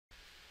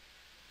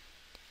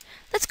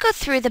Let's go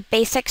through the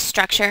basic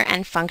structure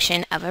and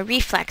function of a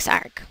reflex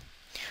arc.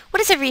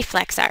 What is a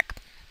reflex arc?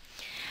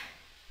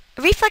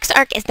 A reflex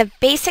arc is the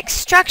basic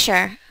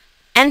structure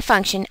and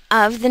function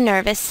of the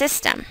nervous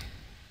system.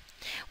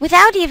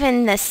 Without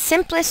even the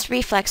simplest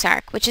reflex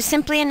arc, which is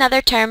simply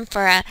another term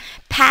for a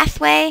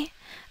pathway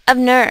of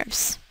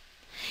nerves,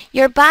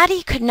 your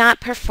body could not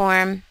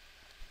perform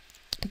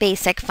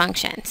basic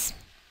functions.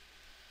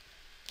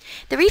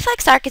 The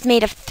reflex arc is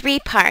made of 3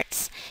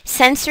 parts: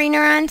 sensory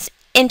neurons,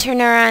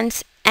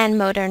 interneurons, and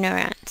motor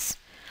neurons.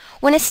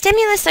 When a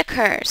stimulus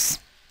occurs,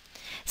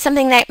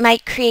 something that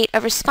might create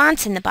a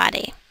response in the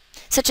body,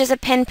 such as a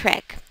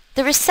pinprick,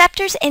 the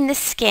receptors in the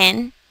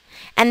skin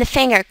and the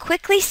finger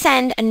quickly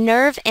send a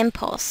nerve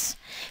impulse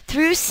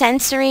through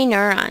sensory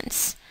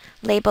neurons,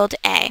 labeled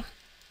A.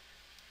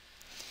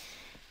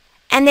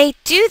 And they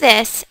do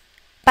this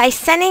by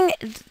sending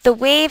the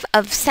wave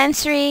of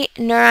sensory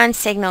neuron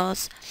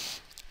signals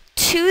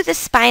to the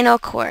spinal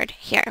cord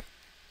here.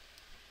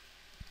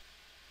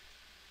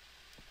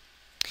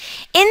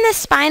 In the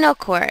spinal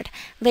cord,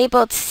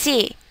 labeled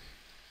C,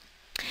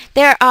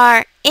 there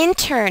are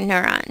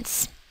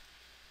interneurons.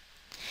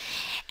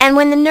 And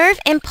when the nerve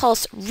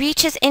impulse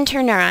reaches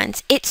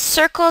interneurons, it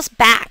circles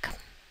back.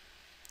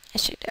 I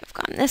should have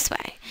gone this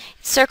way.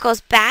 It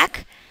circles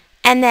back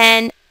and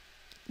then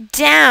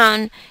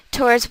down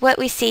towards what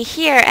we see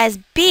here as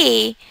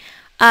B,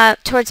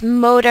 towards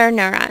motor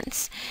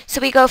neurons. So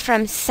we go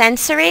from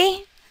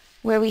sensory,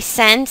 where we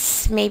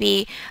sense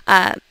maybe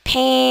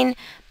pain,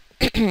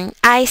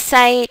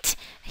 eyesight,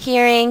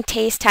 hearing,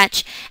 taste,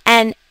 touch,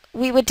 and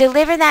we would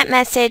deliver that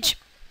message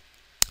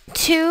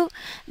to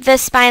the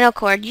spinal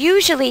cord,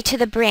 usually to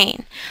the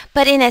brain.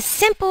 But in a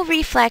simple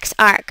reflex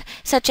arc,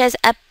 such as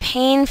a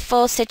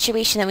painful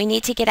situation that we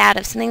need to get out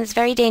of, something that's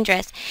very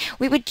dangerous,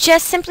 we would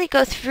just simply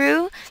go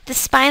through the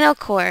spinal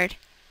cord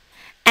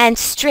and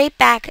straight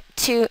back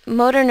to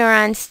motor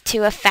neurons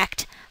to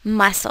affect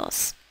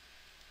muscles.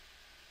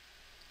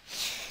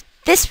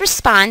 This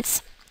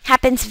response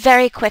happens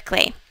very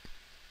quickly,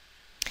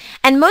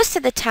 and most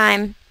of the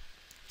time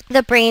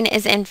the brain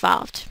is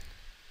involved.